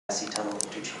Tunnel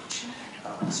interchange.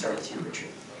 We'll start with you, Richard.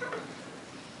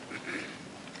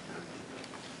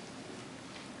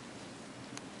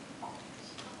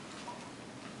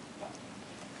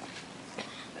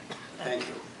 Thank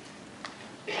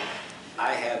you.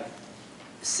 I have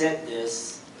said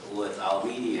this with our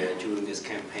media during this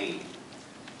campaign,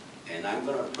 and I'm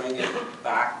going to bring it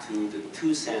back to the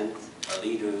 2-cent a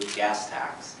liter gas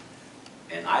tax.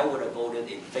 And I would have voted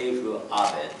in favor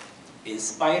of it, in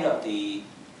spite of the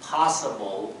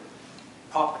possible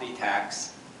property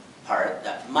tax part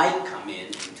that might come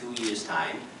in 2 years'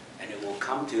 time, and it will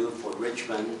come to, for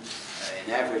Richmond,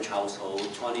 an average household,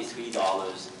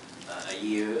 $23 a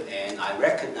year. And I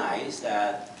recognize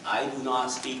that I do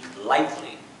not speak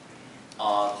lightly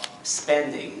of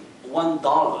spending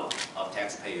 $1 of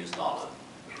taxpayers' dollar.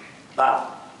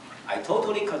 But I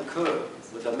totally concur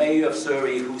with the mayor of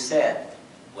Surrey, who said,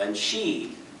 when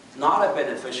she, not a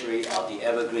beneficiary of the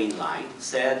Evergreen Line,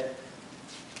 said,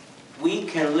 we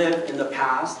can live in the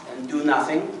past and do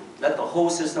nothing, let the whole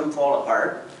system fall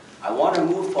apart. I want to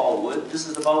move forward. This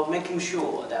is about making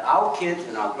sure that our kids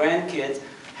and our grandkids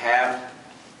have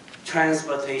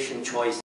transportation choice.